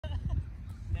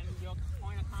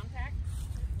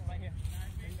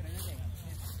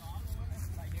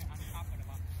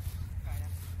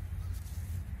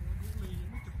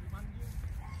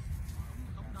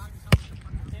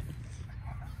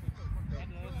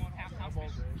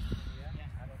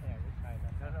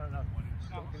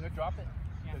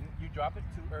drop it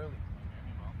too early.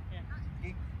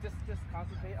 You just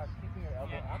concentrate on keeping your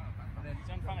elbow up, and then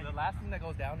the last thing that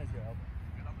goes down is your elbow.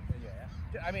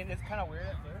 I mean, it's kind of weird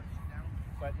at first,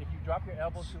 but if you drop your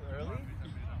elbow too early,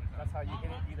 that's how you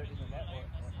hit it either in the net or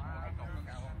I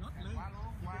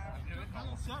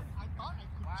thought I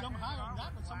could jump high on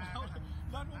that, but somehow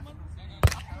that woman.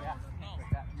 Yeah,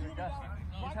 like that. You adjust.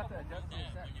 You just have to adjust to the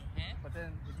set. But then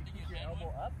if you keep your elbow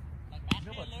up,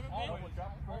 your elbow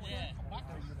drop forward.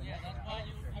 Yeah, that's why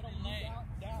you don't lay.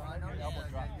 Your elbow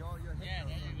drop. Yeah,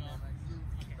 there you go.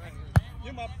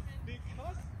 Nhưng mà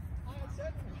because I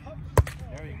said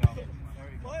there you go. There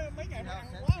you go. mấy ngày nó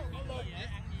ăn quá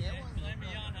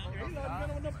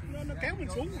nó lên nó kéo mình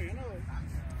xuống vậy nó rồi.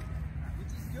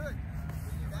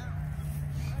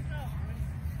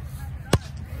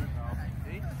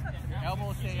 See?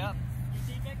 Elbow stay up. You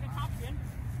see the top fin?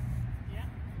 Yeah,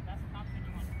 that's the top fin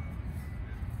you want.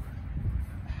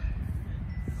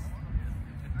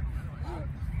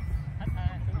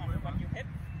 When you hit,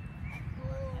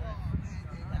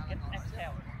 get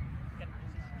exhale.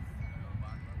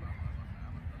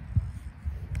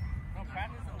 No,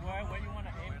 practice where you want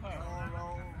to aim first.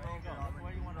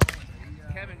 Where you want to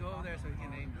aim. Kevin, go over there so he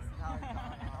can aim.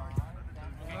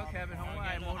 Well, Kevin, hold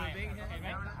on. Motivate him.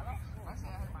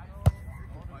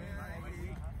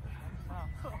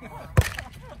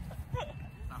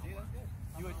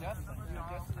 You adjust to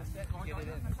the set and get it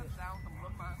in.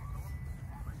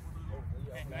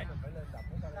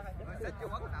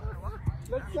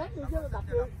 Lên set đi chứ đập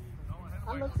được.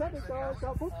 Anh lên set đi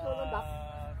cho Phúc lên đập.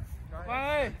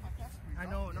 Ơi,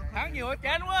 thắng nhiều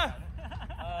chán quá.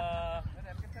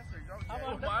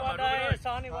 Qua đây,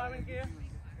 Sonny qua bên kia.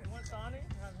 You want Sonny?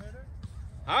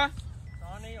 Huh?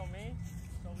 Sonny or me?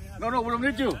 No, we don't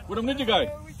need you. We don't need you guys.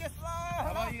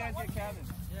 How about you guys get Kevin?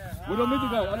 Yeah. We don't need you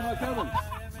guys. I don't want Kevin.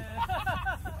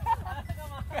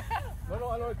 No,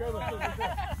 I like Kevin. I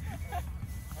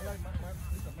like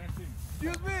my team.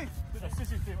 Excuse me. It's a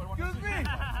sissy team. Excuse me.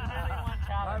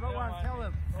 I don't want to kill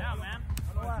him. Yeah, man.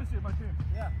 I want sissy in my team.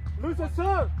 Yeah. Loser,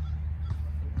 sir.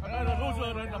 I got a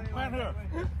loser and a man here.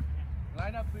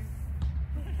 Line up, please.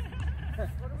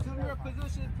 Assume your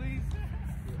position, please.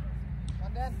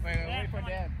 And then. Wait for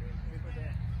Dan.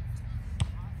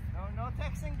 No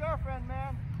texting girlfriend,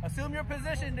 man. Assume your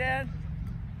position, Dan.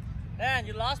 Dan,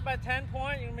 you lost by 10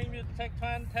 points. You mean you take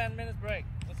 10 minutes break.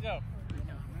 Let's go.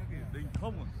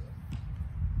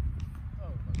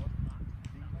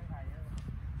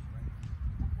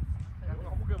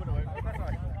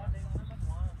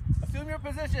 Assume your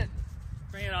position.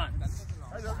 Bring it on.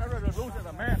 I'd rather lose than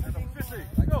a man and a sissy.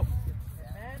 Let's go.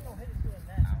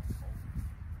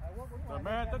 The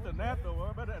man touched the net,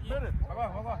 though. Better admit it.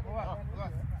 Hold on.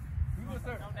 You go,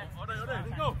 sir.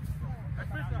 Let's go.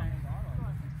 Let's fish now.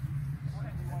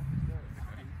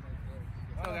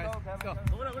 Go, guys. Let's go.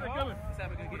 Go with it, Kevin. Let's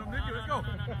have a good We game. don't need you. Let's go.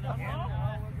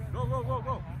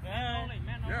 Go.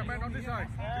 Yeah, man on this side.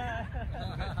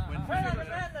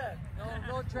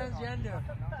 No transgender.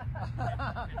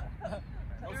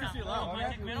 No sissy allowed.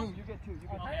 You get two.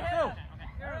 Let's go.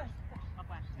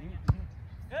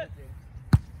 Good.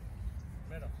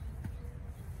 Middle.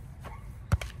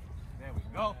 There we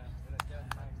go.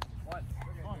 One.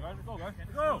 Come on, guys. Let's go, guys.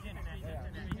 Let's go.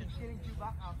 He's getting two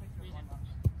back. I'll fix this one.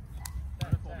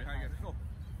 Let's go behind you. Let's go.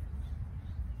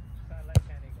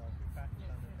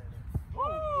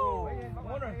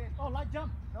 Oh, light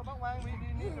jump. No, but why we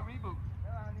need a reboot?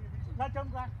 Light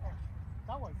jump back.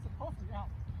 That was supposed to be out.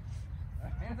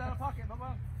 Hands out of pocket,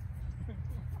 Bubba.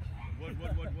 One.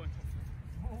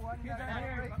 He's right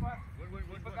here. One.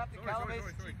 Forgot the Sorry.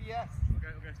 Calabasas GPS.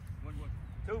 Okay. One.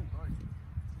 Two.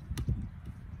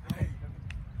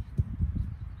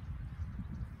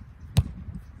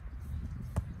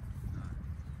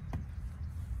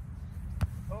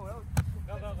 Go.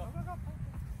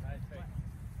 Nice fake.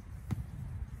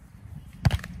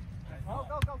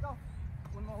 Go.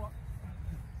 One more.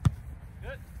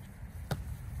 Good.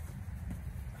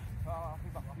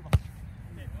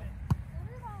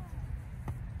 Đi vào.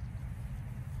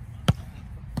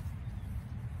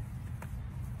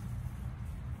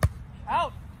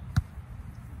 Out.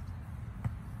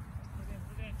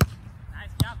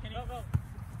 Nice job, Kenny. Go.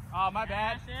 Oh, my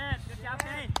bad. That's it. Good job,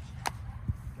 Kenny.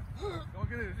 Go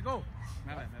get it. Let's go.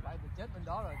 My bad. Tại vì chết bên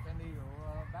đó rồi, Kenny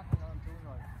bác hơn Thương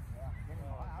rồi.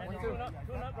 Kenny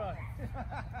tune up rồi.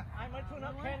 Ai mới tune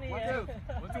up Kenny? One, two.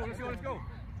 Let's go.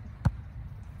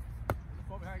 Let's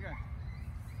go behind again.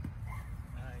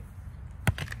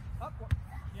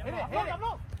 Hit it. Go.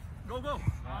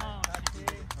 Oh,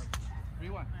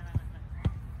 3-1.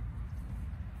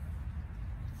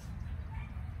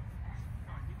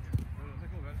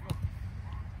 Let's go.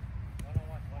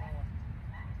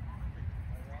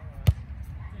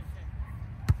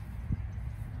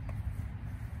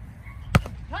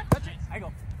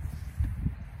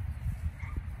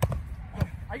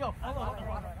 go.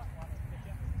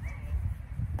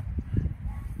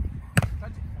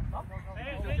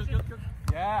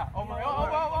 Yeah, over.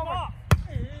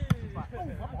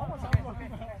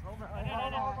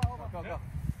 Go.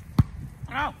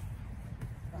 Now.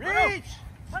 Reach.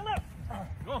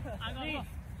 Go.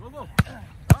 Go.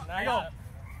 There you go.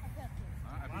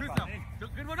 Chris nào.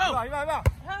 Chris vào đâu? Vào.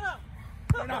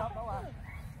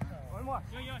 One more.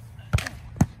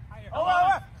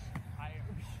 Over.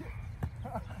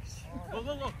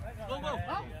 Go.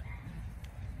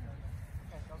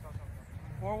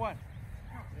 4-1.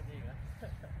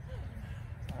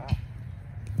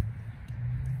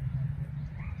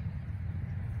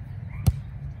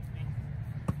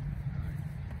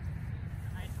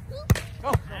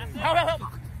 Go. Help.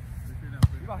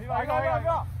 Here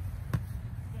go.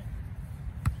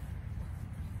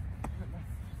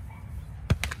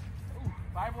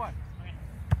 5-1.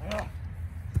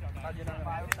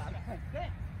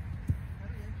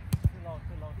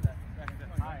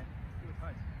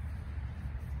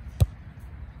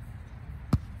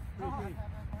 Over.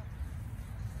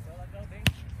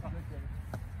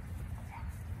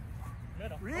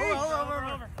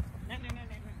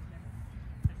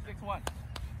 6-1.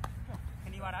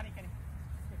 Kenny qua đó đi, Kenny.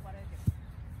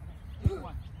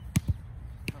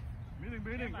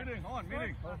 Meeting. Hold on,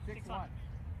 meeting. 6-1.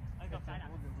 Go trái nào.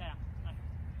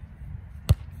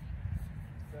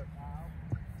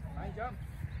 Nice jump.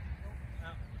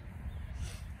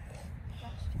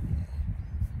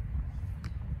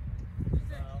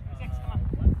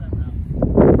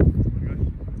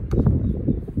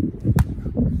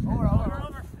 Over.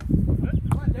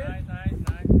 Nice.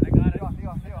 I got it.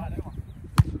 Here go.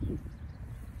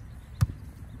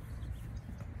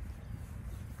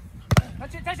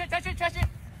 Touch it.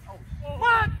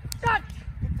 What? Touch.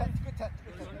 Good touch.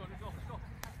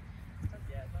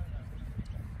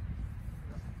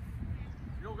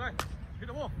 Go, guys. Hit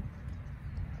the wall.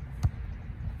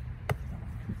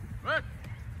 Red.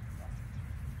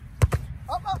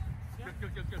 Up. Good.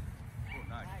 Oh,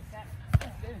 nice.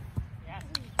 Yes.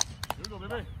 Here we go, baby.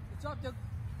 Good job, Duke.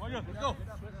 Come on, let's go.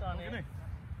 Get in.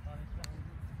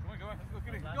 Come on, let's go,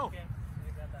 get in. Go. Just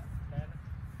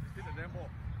hit the damn ball.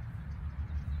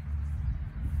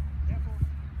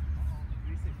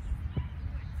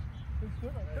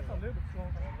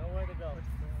 Nowhere to go.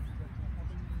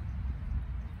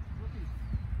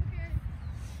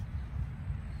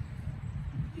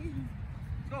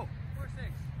 Go.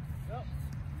 4-6. Go.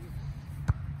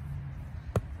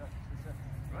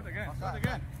 Right again. Right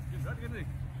again.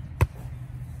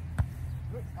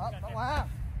 Up, wow.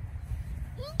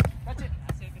 Touch it.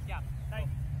 That's it, good job. Đây.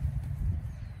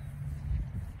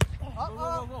 Up.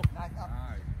 Nice, up.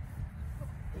 Nice.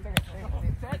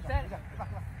 Set.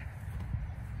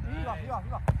 Here you go.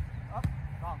 Up.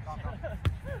 Gone.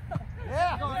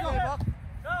 Yeah. Go. Go.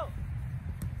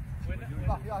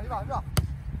 Here you go.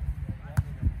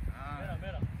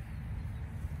 Middle.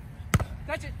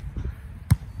 Touch it.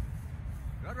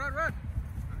 Red.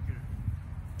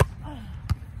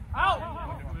 Out.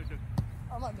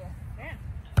 I'm on there. Dan.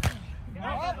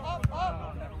 Up.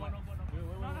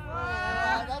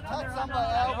 That touched on my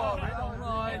elbow.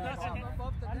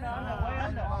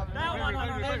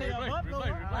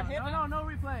 No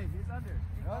replay. He's under.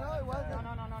 No, it wasn't.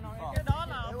 No.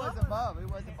 It was above.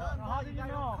 How did you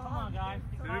know? Come on, guys.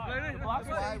 Did we play it? That's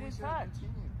why we should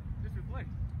continue. Just replay.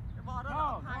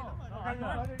 No.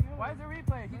 Why is there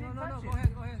replay? He didn't touch it.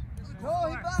 Go ahead. No,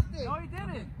 he blocked it. No, he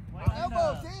didn't.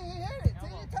 Elbow. See, he hit it. See,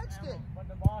 he touched it. When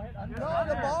the ball hit under. No,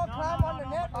 the ball climbed on the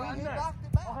net, but he blocked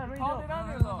it back. Called it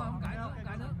under though.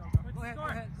 Go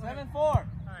ahead. 7-4. Alright.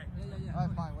 Yeah.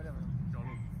 Alright, fine, whatever. Cho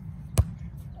luôn.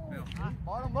 Nêu.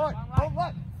 Bottom right. Không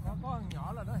right. Có con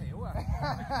nhỏ là nó hiểu à.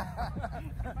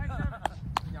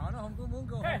 Nhỏ nó không có muốn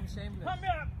go home shame được. Come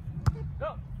here.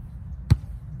 Go.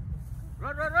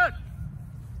 Red.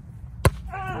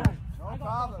 No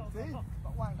problem. See?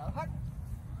 Bảo Quang đỡ hết.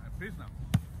 Please now.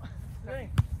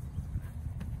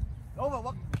 Over,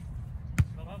 what?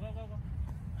 Go.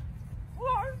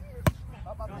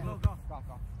 Up. Go.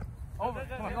 Over.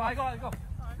 Come on, go.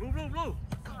 Blue. Here you go.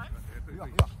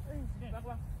 Back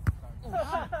one.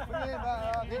 Bring it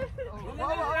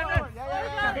over.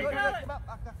 Yeah. Good. Back.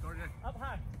 Sorry, Jay. Up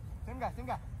high. Same guy.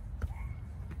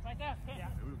 Right there. Okay. Here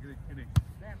we go, get in.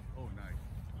 Oh, nice.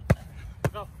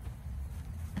 Go.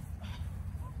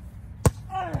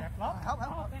 Help.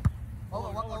 Over.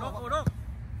 Over.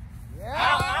 Yeah.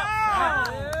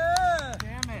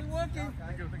 Damn it. Working.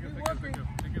 Thank you. Okay.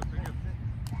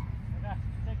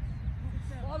 6.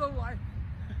 Follow lại.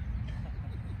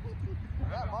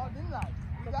 Ball đứng lại.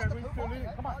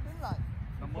 Ball đứng lại.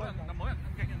 Năm mới ăn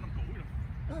nhanh năm cũ rồi.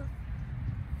 6'6"?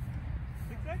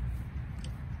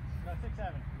 No, 6'7".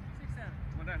 6'7".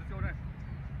 Come on, Dan. Let's go, Dan.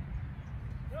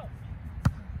 Go.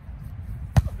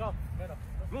 Go. Middle.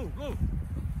 Go, go.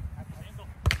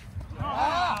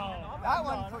 Ah, that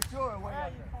one for sure way Yeah,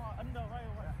 under. you call under right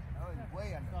away. That was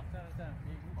way under. Go, turn.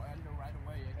 You gọi anh đâu right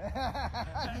away vậy?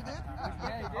 You did?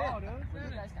 Yeah, he did. Mình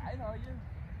chỉ cãi thôi chứ.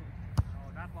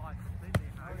 Oh, that ball.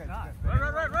 Okay, Shot.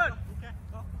 good. Run. Okay,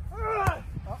 go.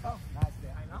 Oh, nice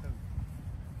there.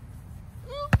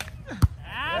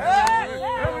 Ah, Hey! Hey,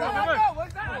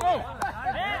 What's that? Go.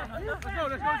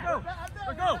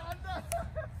 Let's go.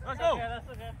 Okay, that's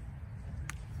okay.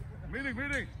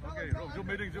 Meeting. Ok, rồi, zoom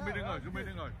meeting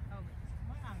rồi.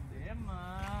 Mới ăn điểm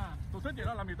mà. Tôi thích gì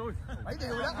đó làm gì tôi. 7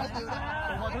 điều đó, 7 điều đó.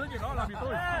 Tôi thích gì đó làm gì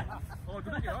tôi. Tôi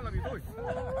thích gì đó làm gì tôi.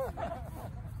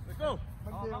 Let's go.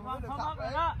 Mình điều mới được Không tập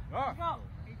rồi đấy. đó. Đó. Go.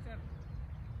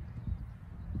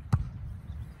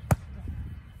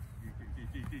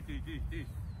 Chi.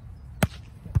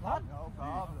 No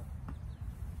problem.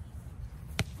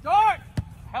 George!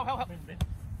 Help.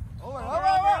 Over.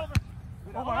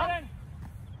 Over.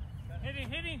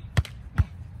 Hitting.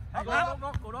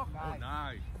 Go đó. Nice.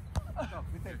 Nice.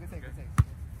 Good thing.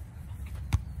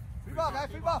 Free ball, guys.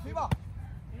 Free ball.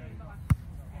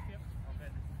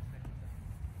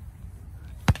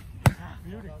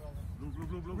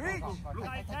 Blue. Reach.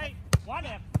 Tight. One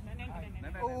F.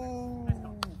 Oh.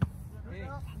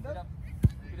 Get up.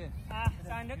 Get in.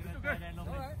 Sang Đức. Okay.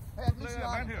 Hey, at least Play you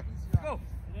a man are. here. Go.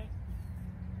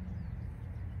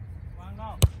 One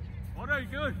go. Ở đây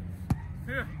chơi.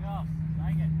 Here. Go.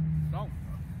 Like it. Xong.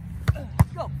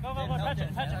 Go. Touch it.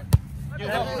 Good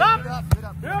Up. up.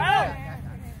 Hey.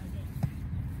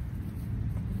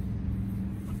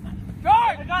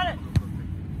 George! I got it.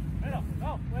 Middle.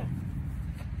 Go. Wait.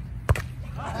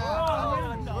 We're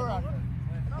under.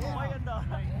 Way under.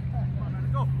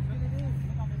 Let's go.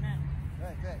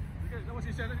 Good. Okay, that was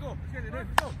he said. Let's go. Let's get it in.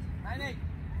 Let's go. 90.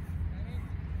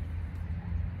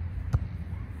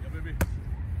 Yeah, baby.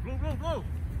 Blue.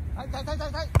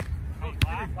 Thấy. Go.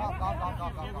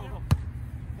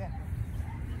 Yeah.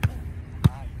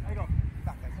 There you go.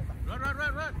 Back.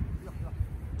 Run.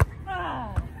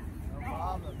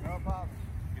 No problem.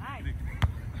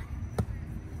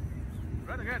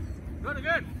 Run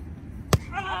again.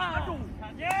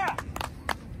 Yeah.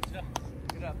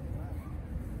 Get up.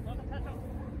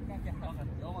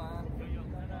 Vô mà.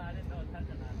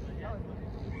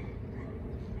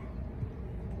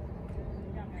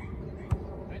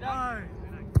 Đây.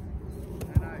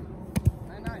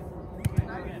 Này.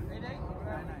 Đây.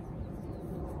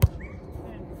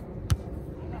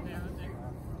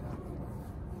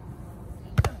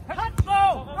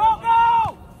 Go.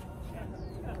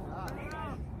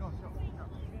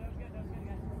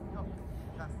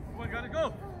 Come on, gotta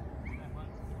go.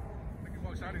 Make it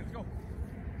more exciting. Let's go.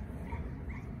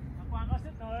 Quang có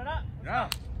sức rồi đó. Yeah.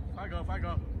 5G.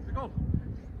 Let's go.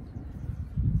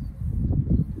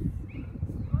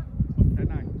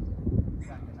 10-9.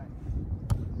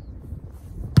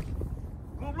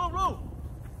 Blue.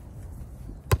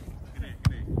 Get in.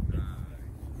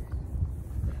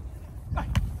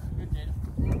 Good shit.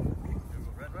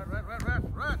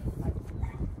 Red.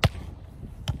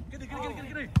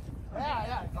 Get in.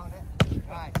 Yeah. Còn đấy.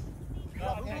 Nice.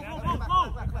 Blue.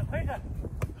 Quicker.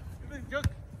 Get in, Chuck.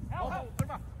 Come on.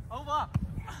 Over.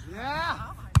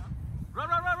 Yeah. Run.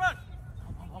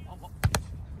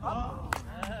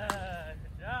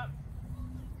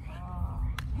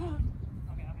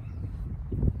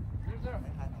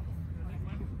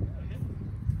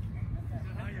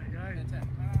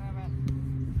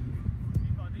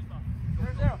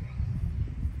 Good job.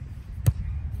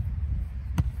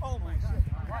 Oh my God.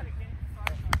 Go.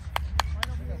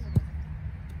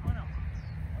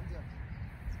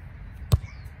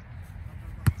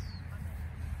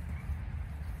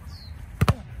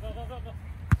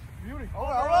 Beauty.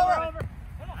 Over.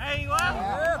 Hay quá.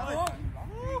 Yeah, boy.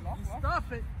 You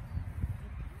Stuff it.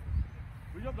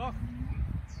 We up, dog.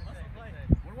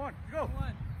 1-1. Go.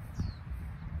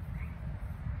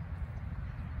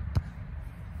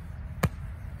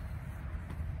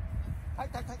 Thấy.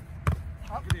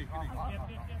 Get in.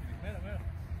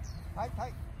 Thấy.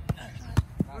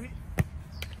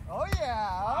 Oh yeah.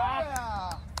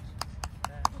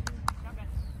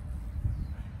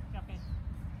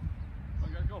 Come on,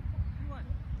 guys, go.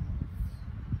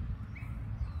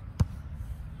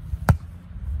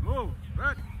 Blue.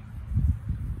 Red.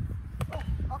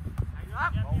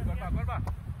 Quên bà.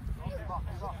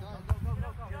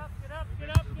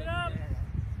 Get up.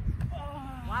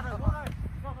 Quá rồi.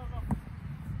 Go.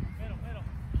 Middle.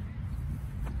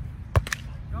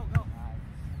 Go.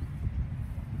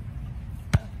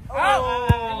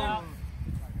 Oh!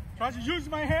 Try to use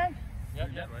my hand. Yep,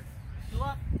 right. Two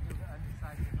up.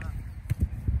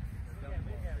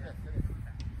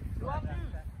 Two up.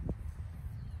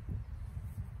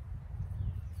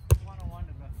 One-on-one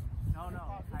to go. No.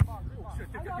 Shit,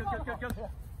 get.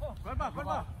 Run back.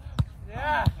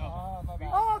 Yeah.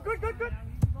 Oh, good. Get too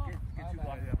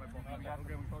wide. Yeah, my ball.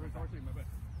 Okay, sorry, my bad.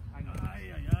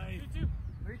 Ay. 2-2.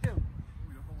 3-2.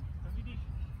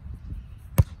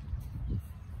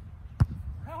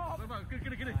 Run back,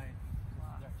 get it.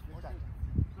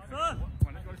 Sir. Come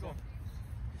on, let's go.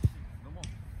 No more.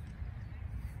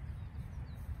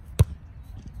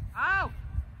 Ow!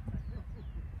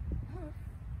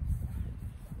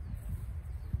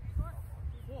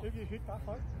 If you hit that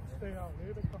hard, stay out.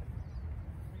 Leave it.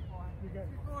 You get it.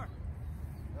 Good.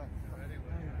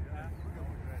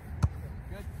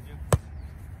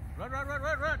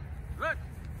 Run.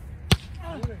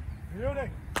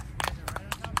 Yielding.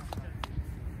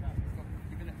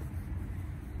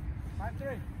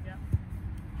 5-3. Yeah.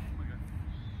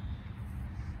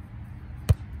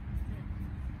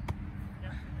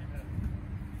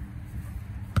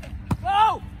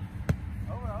 Go!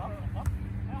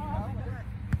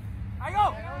 I go!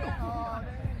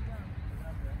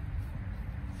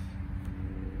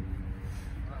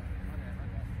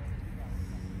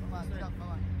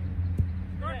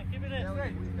 Yeah, keep it in.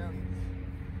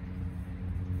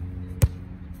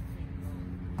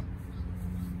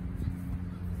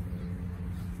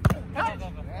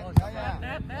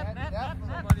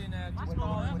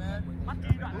 Bắt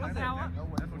đi đoạn bắt sao á.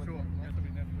 That's for sure. Has to be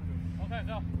net for sure. Okay,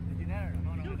 go. Did you net or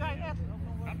no? You guys net.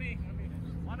 Copy.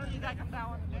 Why don't you guys come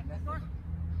down? Let's go.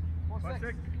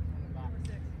 4-6.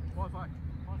 4-5.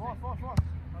 4.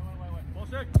 Wait.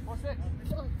 4-6. 4-6.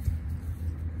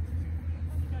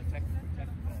 Check.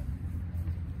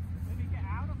 Maybe get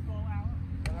out or go out.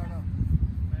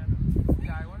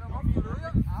 Dài quá nó bóng vô lưới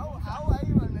á. Ảo ấy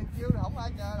mà mình kêu là không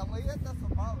ai chờ đồng ý hết. That's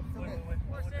the problem.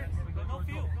 No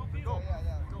field. Go.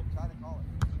 Try to call it.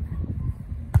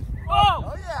 Oh!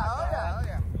 Oh yeah.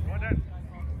 Go on, Dan.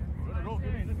 Roll.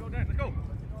 Give me. Let's go, Dan. Let's go.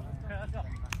 Okay, let's go.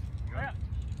 Yeah.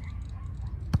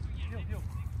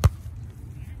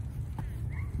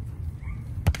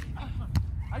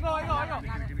 I go. Get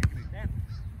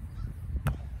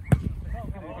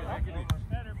it.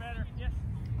 Dan. Better. Yes.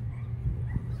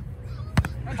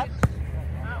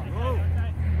 Roll.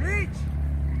 Reach!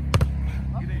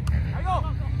 Get it. I go!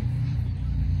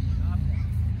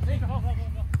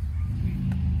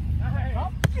 Go.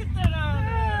 Get that out!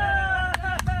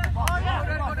 Oh, yeah.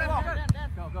 Go.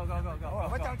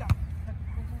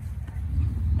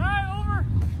 Tie over!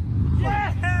 Yeah!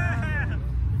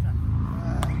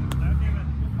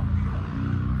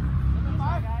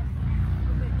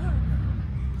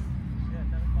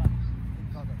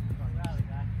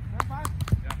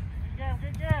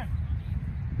 Again.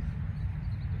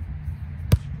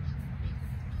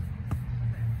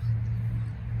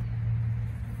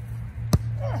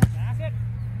 That's it.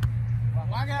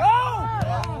 Go!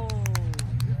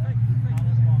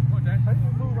 Come on, Dan. Get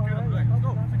up there. Let's go.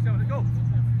 6-7. Let's go.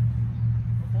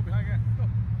 Fall behind again. Let's go.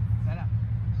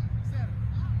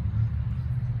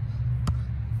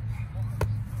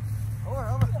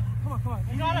 Over. Come on.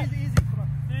 You got it. Easy. Come on.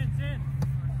 Sin.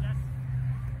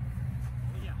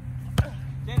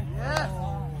 Yes. Yes.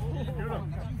 Get up.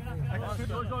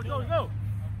 Go.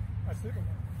 I slip him.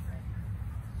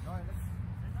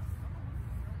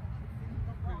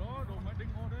 Đó, đồ mà đinh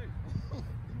ngon đây.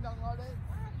 Đinh Đông ở đây.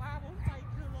 3-4 tay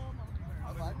chưa lô mà.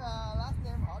 Ở bển last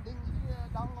name họ Đinh với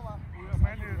Đông không à?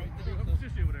 Man, there's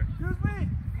sushi over there. Excuse me,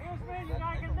 you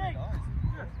guys can think.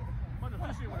 Man, there's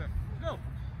sushi over there. Let's go.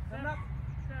 Stand up.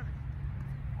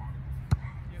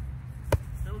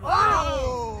 There we go. Oh!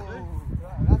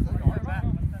 That's a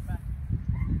Step back.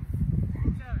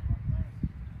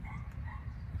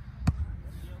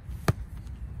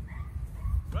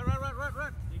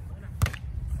 Run.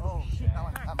 Oh, shit. That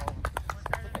one. I'm over.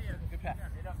 Good pass.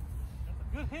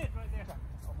 Good hit right there.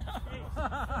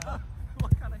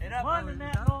 What kind of Hit up. Run in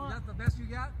that ball. That's the best you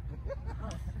got?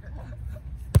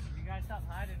 You guys stop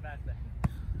hiding back there.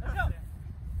 Let's go.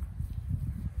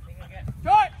 Sing again.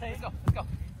 Short. Let's go.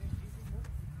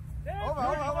 Over.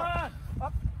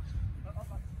 Up.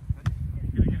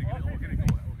 Get it.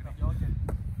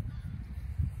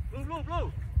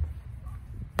 Blue.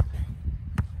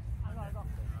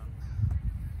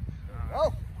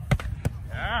 Go.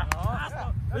 Yeah.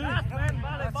 That's man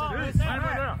volleyball right Man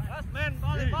right there. there. That's man Hey,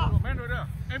 volleyball. man right there.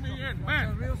 M-E-N.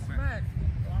 Man. Real smack.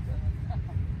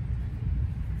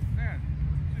 Man.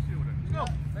 Sushi over there. Let's go.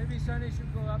 Maybe Sonny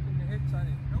should go up and hit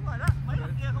Sonny. Đúng rồi đó. Mấy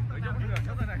thằng kia không được Đợi làm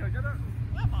cho hết. nó này, chờ cho nó.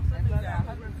 Quá bỏ sân Em đi. là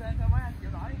 100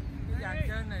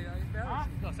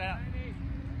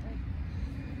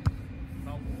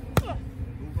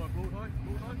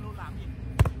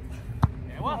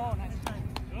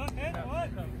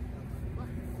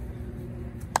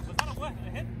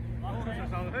 hit. Oh, Lock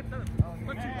that's how it hit.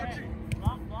 Touch it.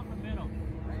 Lock the middle.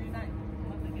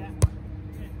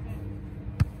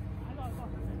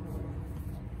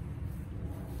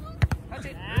 Touch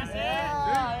it. That's it.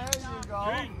 Yeah, there you go.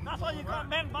 That's what you call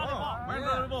men volleyball. Man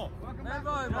volleyball. Man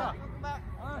volleyball. Welcome back.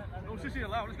 No sissy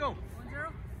allowed. Let's go.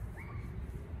 1-0.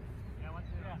 Yeah, 1-0.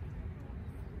 Yeah.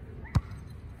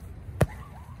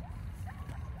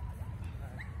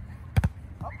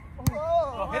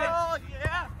 Oh, Hit it. Oh,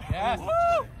 yeah. Yes. Woo.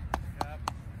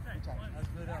 Let's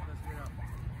split up. Let's split up.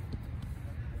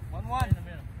 1-1. In the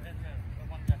middle. In the middle.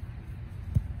 One guy.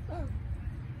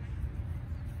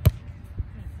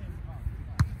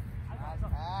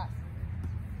 Pass.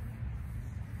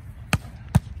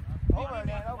 Over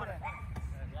there, over there.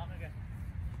 Lock again.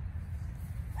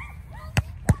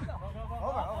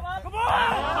 Over. Come on!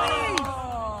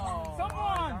 Oh.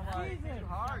 Someone! Jesus! Too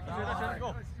hard. That's it, let's go.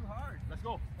 It's too hard. Let's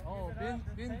go. Oh,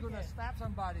 Ben's gonna stab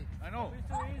somebody. I know. It's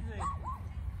too easy.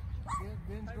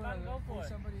 Ben's Hey, gonna man, go for pull it.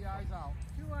 somebody's eyes out.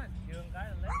 2-1. Nhường cái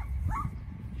là lấy.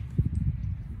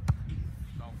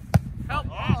 Help.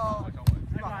 Oh. I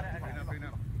got it. I got it. Free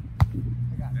now.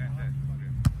 I got it. There.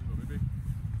 Go, baby.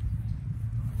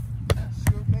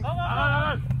 Shoot, big. Go, go, go.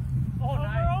 Oh,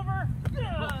 nice. Over.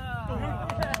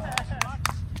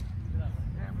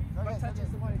 What touches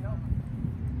the one?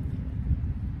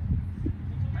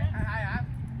 Hai hả?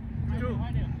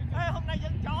 Ê, hôm nay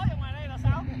dân chó ở ngoài đây là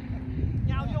sao?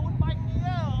 Nhào vô quýnh banh đi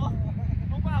á.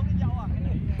 Hôm qua không đi dầu à?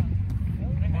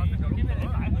 Cái bên này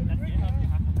phải mình đánh dễ hơn chứ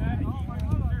hả?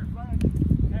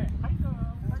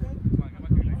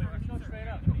 Go straight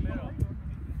up, middle.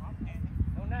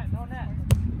 No net, no net.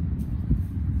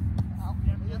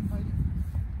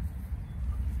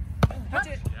 Touch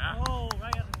it. Yeah. Oh,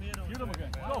 right at the middle. Hit him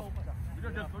again. Go. Go,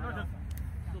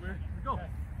 baby. Let's go.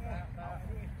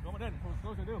 Go, man.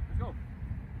 Close to do. Let's go.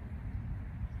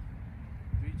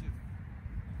 3-2.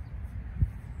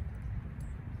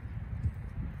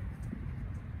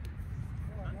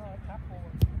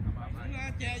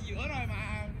 Che giữa rồi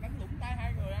mà đánh lũng tay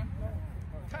hai người á.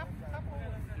 Khắp.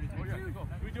 Oh, yeah. Let's go.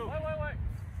 3-2. Wait.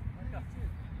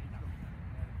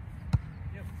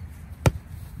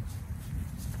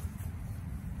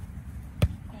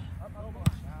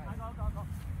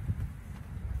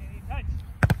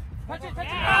 Touch it.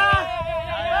 Yeah,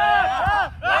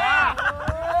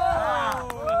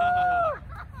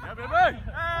 baby.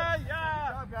 Good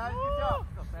job, guys. Good job.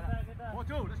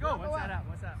 4-2. Let's go. One side out.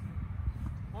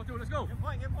 4-2. Let's go. Game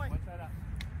point. One side out.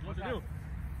 What to do?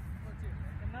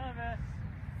 Nervous.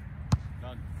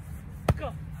 Done. Go.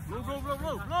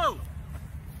 Blow.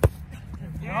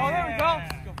 Oh, there we go.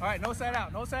 All right, no side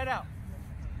out.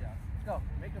 Yeah. Let's go.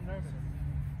 Make them nervous.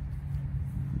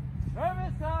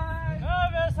 Nervous time.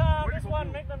 Nervous, Where this you go, one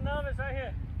Blue? make them nervous right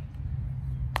here.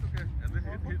 Okay. And then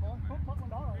hit.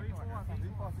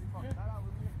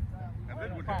 And then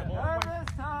we'll hit the ball. Nervous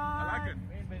I time. like it.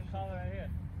 Green color right here.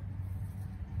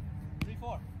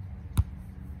 3-4.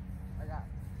 I got it.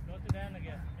 Go to Dan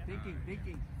again.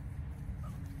 Thinking.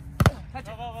 Touch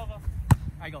it. Go.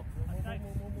 I go.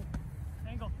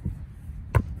 Angle.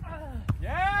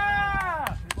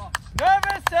 Yeah!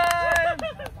 Nervous time!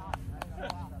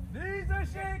 Knees are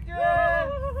shaking!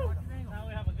 Now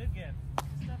we have a good game.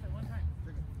 Step it one time.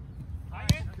 High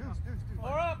in. Deuce.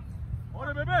 4 up! On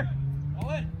it, baby. All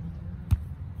in.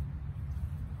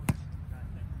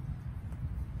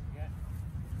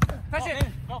 Touch it!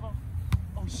 Go.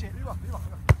 Oh shit. Đi vào.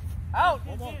 Out!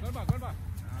 Go back.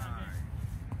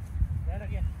 Dan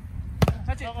again.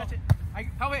 Touch it. Help it.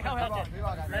 Đi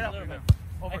vào, guys. Right up a little bit.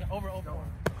 Over.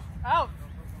 Out!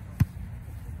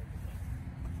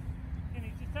 Can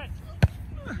you just touch?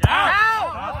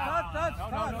 Out! Touch.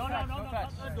 No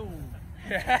touch.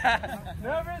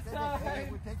 Nervous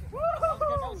time! We take it.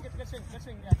 Good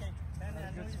swing. Yeah, okay.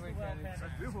 Good swing, That's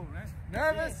beautiful, man.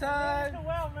 Nervous time! Do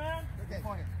well, man. Okay.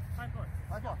 Point it. 5-4.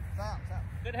 5-4. Stop.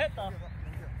 Good hit, though.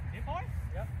 Game point?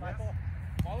 Yep, 5-4.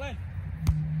 All in.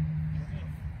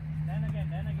 Dan again.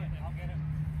 I'll get it.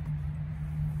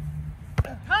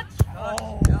 Touch!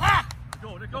 Oh! Ah!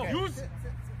 Let's go. Use.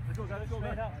 Let's go, guys.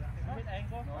 Straight up. Mid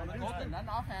angle. Cố tình đánh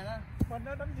offhand á. Mình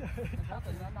nó đánh về. Cố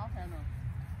tình đánh offhand rồi.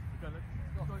 Okay,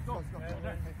 let's go. Go.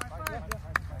 Okay. Come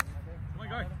on,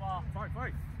 guys. The ball.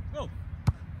 Fight. Go.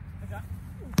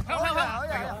 Help!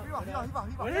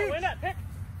 Win it. Pick.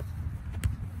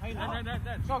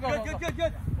 Then. Go.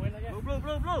 Good. Win again.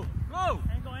 Blow.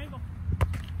 Angle.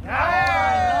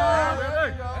 Yeah,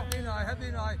 baby.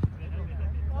 Happy rồi.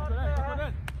 Go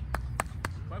then.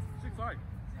 5, 6, 5.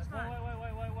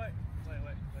 Wait.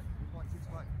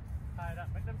 3.65. Tie it up.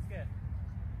 Make them scared.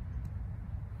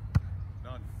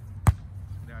 Done.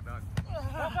 Yeah, done.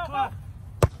 Go.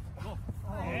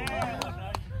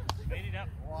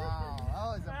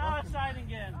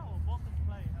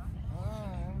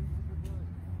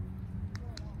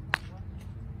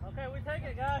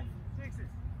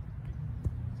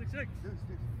 Six.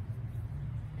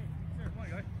 Come on,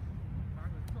 guys.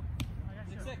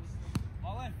 6-6.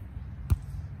 All in.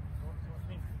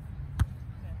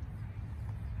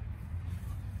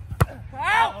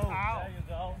 Out! Oh, There you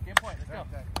go. Game point. Let's go.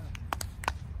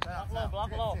 Block low,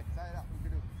 block low.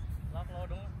 Block low,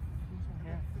 đúng không?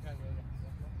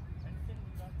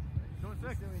 Show it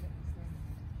six.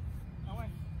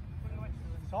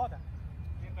 Short.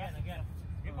 Again.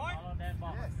 Game point. Follow that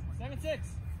ball.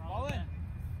 7-6. All in.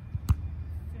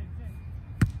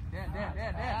 Dan.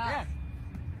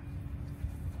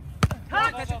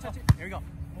 Touch it. Here we go.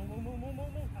 Move.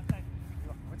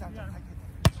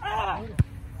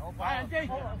 Fire, Andy. Get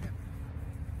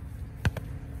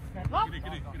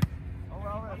in.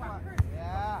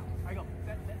 Yeah. There you go.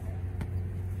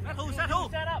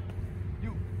 Set up.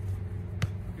 You.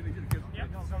 Get in. Yep.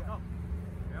 Go.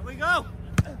 There we go.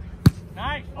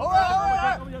 Nice. Over.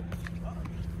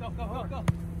 Go.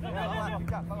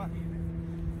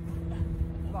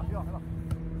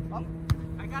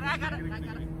 I got it.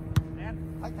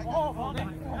 Oh, there.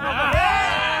 No.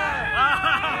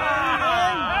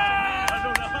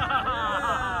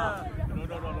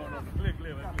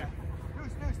 Clear.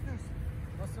 Deuce.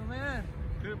 Muscle man.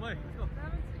 Clear play. Let's go.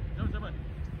 7.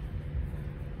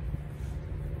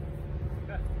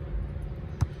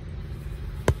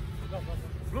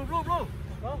 Blue. Go.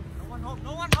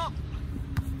 No one home.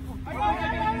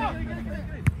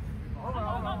 Over.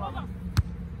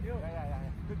 Yeah.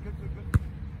 Good.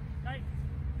 Đây.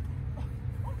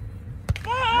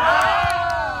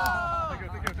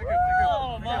 Thank you.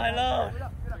 Oh my lord.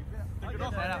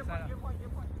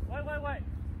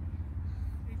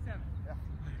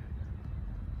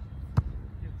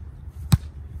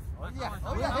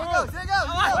 Take it off.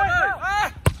 Wait. Oh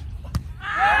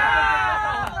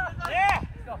yeah.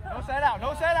 Here you go. Yeah. No set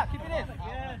out. Keep it in.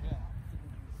 Yeah.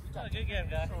 Good game,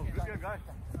 guys. Oh, good game, guys.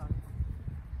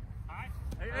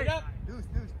 Hey. Deuce.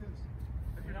 Take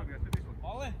this one, guys. Take this one.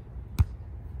 All in.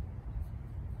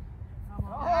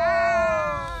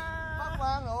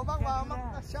 Bác Hoàng mất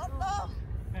shot đó.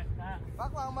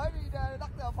 Bác Hoàng mới đi đắt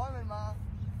ra phối mình mà.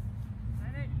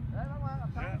 Đấy bác Hoàng làm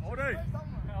sao? Ở đây.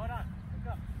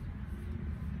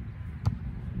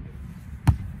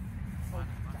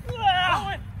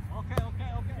 Ok.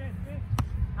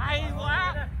 Hay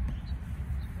quá.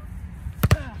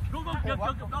 Go.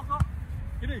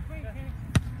 Get in.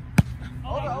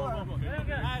 Over. Here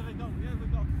we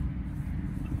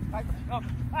go.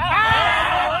 Ah!